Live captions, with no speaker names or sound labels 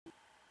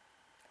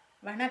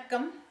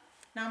வணக்கம்.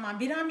 நாம்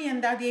அபிராமி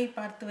அந்தாதியை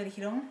பார்த்து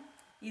வருகிறோம்.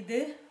 இது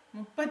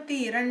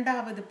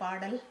 32வது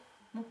பாடல்.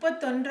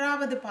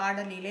 31வது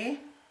பாடலிலே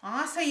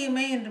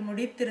ஆசையுமே என்று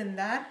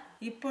முடித்திருந்தார்.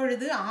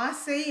 இப்பொழுது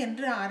ஆசை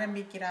என்று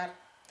ஆரம்பிக்கிறார்.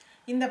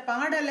 இந்த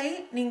பாடலை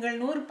நீங்கள்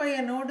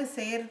நூற்பயனோடு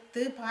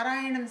சேர்த்து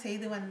பாராயணம்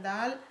செய்து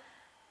வந்தால்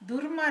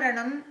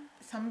துர்மரணம்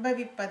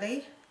சம்பவிப்பதை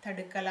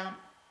தடுக்கலாம்.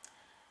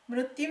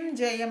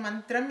 மிருத்யுஞ்சய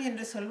மந்திரம்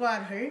என்று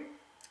சொல்வார்கள்.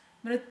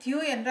 மிருத்யு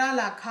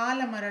என்றால்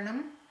அகால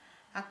மரணம்.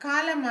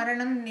 அகால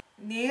மரணம்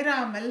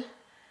நேராமல்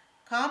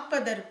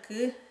காப்பதற்கு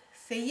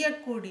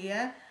செய்யக்கூடிய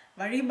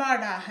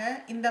வழிபாடாக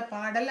இந்த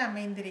பாடல்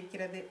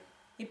அமைந்திருக்கிறது.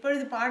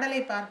 இப்பொழுது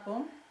பாடலை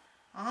பார்ப்போம்.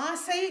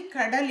 ஆசை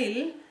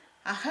கடலில்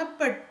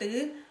அகப்பட்டு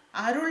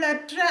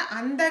அருளற்ற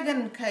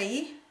அந்தகன் கை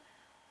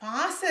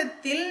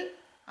பாசத்தில்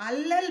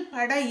அல்லல்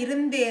பட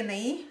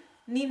இருந்தேனை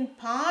நின்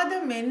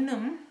பாதம்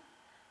என்னும்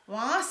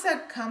வாச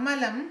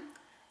கமலம்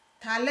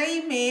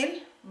தலைமேல்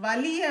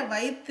வலிய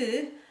வைத்து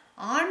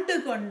ஆண்டு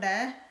கொண்ட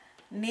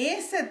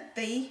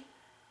நேசத்தை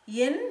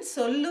என்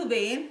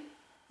சொல்லுவேன்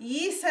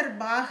ஈசர்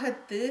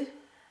பாகத்து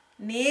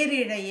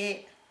நேரிழையே.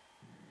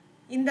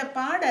 இந்த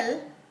பாடல்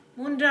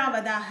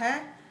மூன்றாவதாக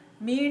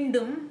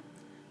மீண்டும்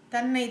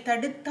தன்னை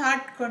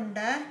தடுத்தாட்கொண்ட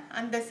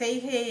அந்த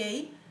செய்கையை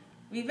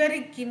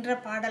விவரிக்கின்ற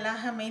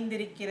பாடலாக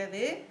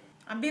அமைந்திருக்கிறது.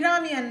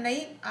 அபிராமி அன்னை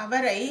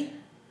அவரை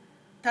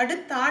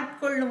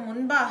தடுத்தாட்கொள்ளும்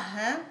முன்பாக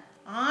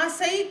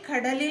ஆசை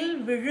கடலில்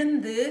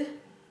விழுந்து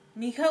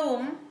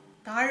மிகவும்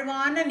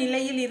தாழ்வான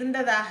நிலையில்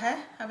இருந்ததாக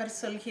அவர்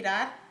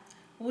சொல்கிறார்.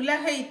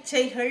 உலக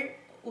இச்சைகள்,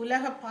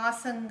 உலக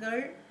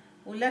பாசங்கள்,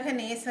 உலக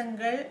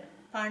நேசங்கள்,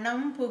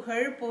 பணம்,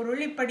 புகழ்,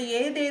 பொருள், இப்படி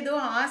ஏதேதோ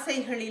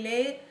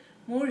ஆசைகளிலே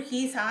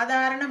மூழ்கி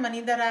சாதாரண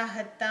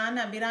மனிதராகத்தான்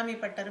அபிராமி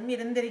பட்டரும்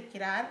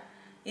இருந்திருக்கிறார்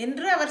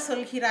என்று அவர்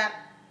சொல்கிறார்.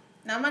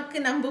 நமக்கு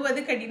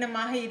நம்புவது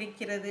கடினமாக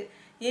இருக்கிறது.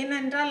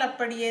 ஏனென்றால்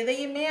அப்படி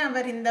எதையுமே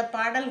அவர் இந்த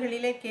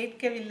பாடல்களிலே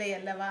கேட்கவில்லை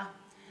அல்லவா?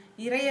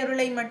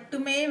 இறையருளை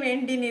மட்டுமே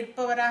வேண்டி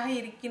நிற்பவராக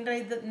இருக்கின்ற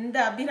இந்த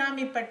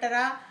அபிராமி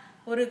பட்டரா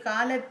ஒரு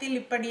காலத்தில்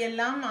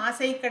இப்படியெல்லாம்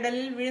ஆசை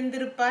கடலில்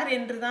விழுந்திருப்பார்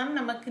என்றுதான்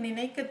நமக்கு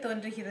நினைக்க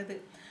தோன்றுகிறது.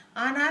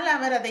 ஆனால்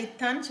அவர்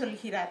அதைத்தான்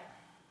சொல்கிறார்.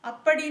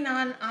 அப்படி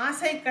நான்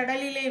ஆசை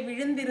கடலிலே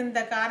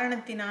விழுந்திருந்த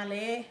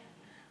காரணத்தினாலே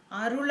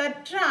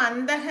அருளற்ற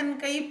அந்தகன்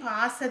கை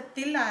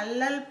பாசத்தில்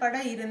அல்லல் பட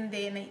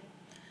இருந்தேனை.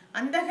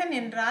 அந்தகன்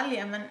என்றால்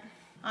யமன்.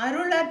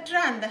 அருளற்ற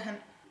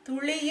அந்தகன்,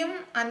 துளியும்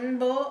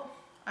அன்போ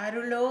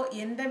அருளோ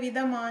எந்த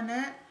விதமான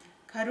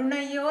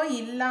கருணையோ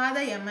இல்லாத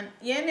யமன்.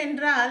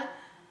 ஏனென்றால்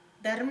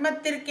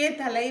தர்மத்திற்கே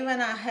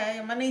தலைவனாக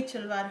யமனை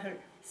சொல்வார்கள்.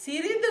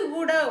 சிறிது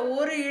கூட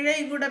ஒரு இழை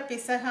கூட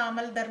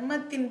பிசகாமல்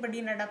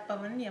தர்மத்தின்படி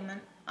நடப்பவன்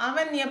யமன்.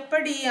 அவன்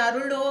எப்படி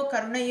அருளோ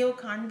கருணையோ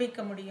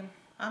காண்பிக்க முடியும்?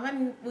 அவன்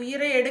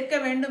உயிரை எடுக்க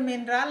வேண்டும்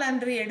என்றால்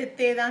அன்று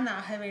எடுத்தேதான்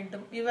ஆக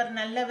வேண்டும். இவர்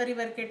நல்லவர்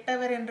இவர்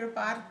கெட்டவர் என்று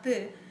பார்த்து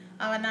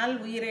அவனால்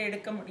உயிரை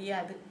எடுக்க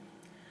முடியாது.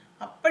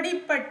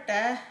 அப்படிப்பட்ட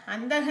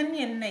அந்தகன்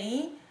என்னை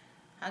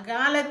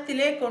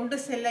அகாலத்திலே கொண்டு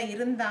செல்ல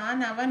இருந்தான்.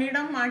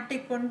 அவனிடம்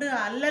மாட்டிக்கொண்டு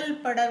அல்லல்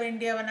பட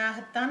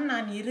வேண்டியவனாகத்தான்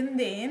நான்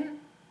இருந்தேன்.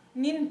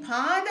 நின்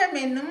பாதம்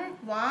என்னும்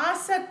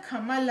வாச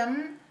கமலம்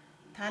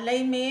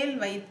தலைமேல்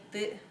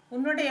வைத்து,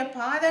 உன்னுடைய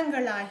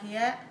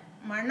பாதங்களாகிய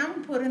மனம்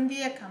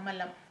பொருந்திய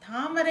கமலம்,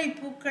 தாமரை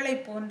பூக்களை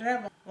போன்ற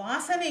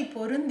வாசனை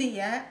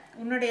பொருந்திய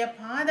உன்னுடைய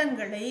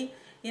பாதங்களை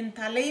என்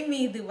தலை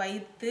மீது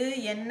வைத்து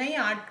என்னை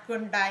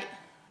ஆட்கொண்டாய்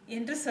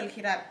என்று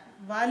சொல்கிறார்.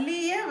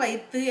 வலிய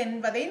வைத்து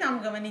என்பதை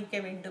நாம் கவனிக்க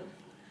வேண்டும்.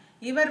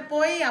 இவர்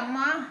போய்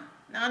அம்மா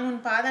நான் உன்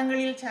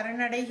பாதங்களில்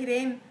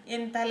சரணடைகிறேன்,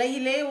 என்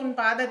தலையிலே உன்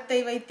பாதத்தை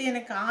வைத்து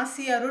எனக்கு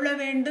ஆசி அருள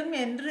வேண்டும்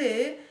என்று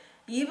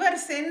இவர்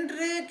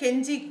சென்று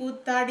கெஞ்சி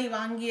கூத்தாடி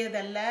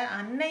வாங்கியதல்ல.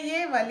 அன்னையே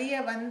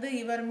வலிய வந்து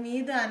இவர்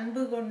மீது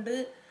அன்பு கொண்டு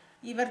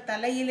இவர்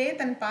தலையிலே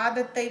தன்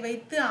பாதத்தை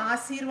வைத்து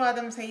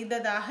ஆசீர்வாதம்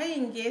செய்ததாக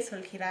இங்கே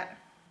சொல்கிறார்.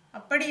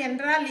 அப்படி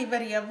என்றால்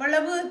இவர்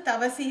எவ்வளவு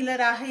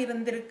தவசீலராக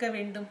இருந்திருக்க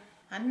வேண்டும்?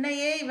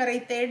 அன்னையே இவரை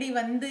தேடி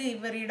வந்து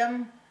இவரிடம்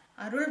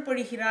அருள்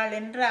பொழிகிறாள்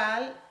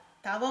என்றால்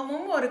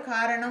தவமும் ஒரு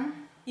காரணம்,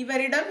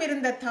 இவரிடம்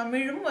இருந்த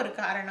தமிழும் ஒரு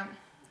காரணம்.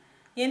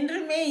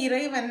 என்றுமே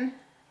இறைவன்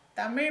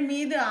தமிழ்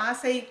மீது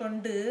ஆசை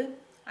கொண்டு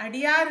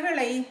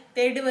அடியார்களை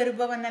தேடி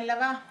வருபவன்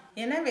அல்லவா?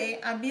 எனவே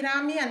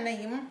அபிராமி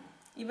அன்னையும்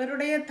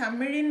இவருடைய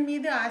தமிழின்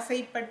மீது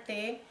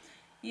ஆசைப்பட்டே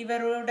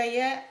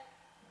இவருடைய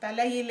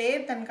தலையிலே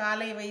தன்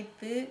காலை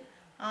வைத்து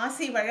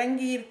ஆசி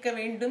வழங்கி இருக்க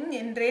வேண்டும்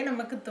என்றே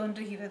நமக்கு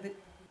தோன்றுகிறது.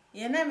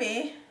 எனவே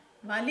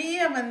வலிய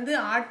வந்து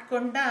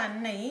ஆட்கொண்ட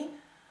அன்னை,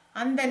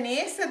 அந்த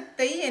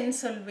நேசத்தை என்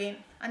சொல்வேன்.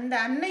 அந்த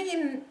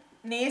அன்னையின்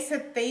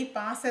நேசத்தை,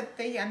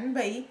 பாசத்தை,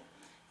 அன்பை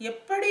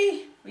எப்படி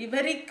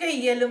விவரிக்க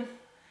இயலும்?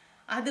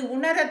 அது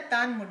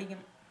உணரத்தான்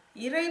முடியும்.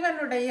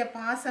 இறைவனுடைய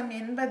பாசம்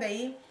என்பதை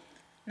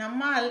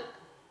நம்மால்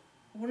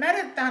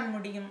உணரத்தான்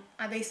முடியும்.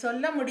 அதை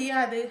சொல்ல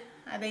முடியாது,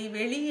 அதை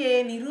வெளியே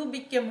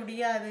நிரூபிக்க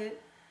முடியாது,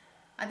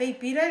 அதை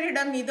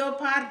பிறரிடம் இதோ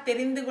பார்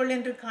தெரிந்து கொள்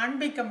என்று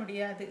காண்பிக்க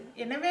முடியாது.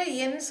 எனவே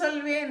என்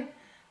சொல்வேன்,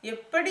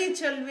 எப்படி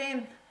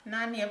சொல்வேன்,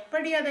 நான்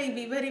எப்படி அதை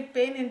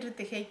விவரிப்பேன் என்று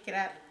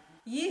திகைக்கிறார்.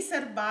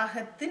 ஈசர்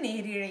பாகத்து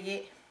நேரிழையே,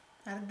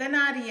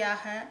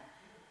 அர்த்தநாரியாக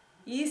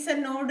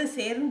ஈசனோடு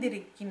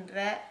சேர்ந்திருக்கின்ற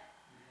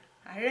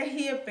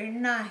அழகிய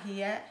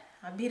பெண்ணாகிய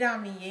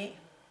அபிராமியே,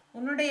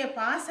 உன்னுடைய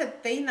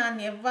பாசத்தை நான்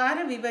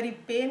எவ்வாறு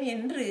விவரிப்பேன்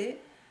என்று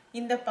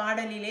இந்த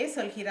பாடலிலே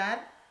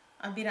சொல்கிறார்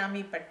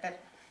அபிராமி பட்டர்.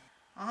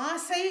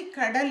 ஆசை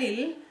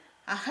கடலில்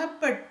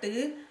அகப்பட்டு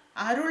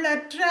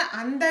அருளற்ற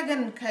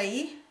அந்தகன் கை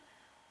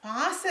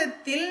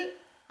பாசத்தில்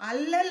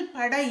அல்லல்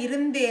பட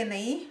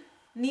இருந்தேனை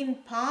நின்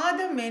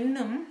பாதம்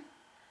என்னும்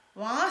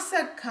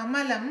வாச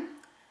கமலம்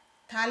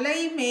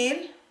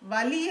தலைமேல்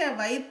வலிய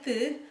வைத்து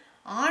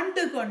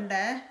ஆண்டு கொண்ட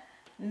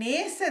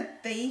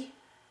நேசத்தை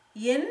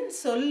என்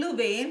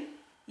சொல்லுவேன்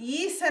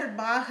ஈசர்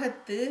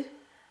பாகத்து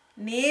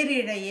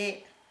நேரிழையே.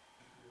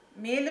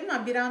 மேலும்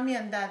அபிராமி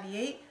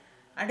அந்தாதியை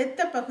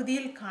அடுத்த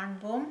பகுதியில்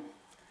காண்போம்.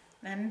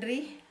 நன்றி,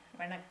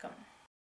 வணக்கம்.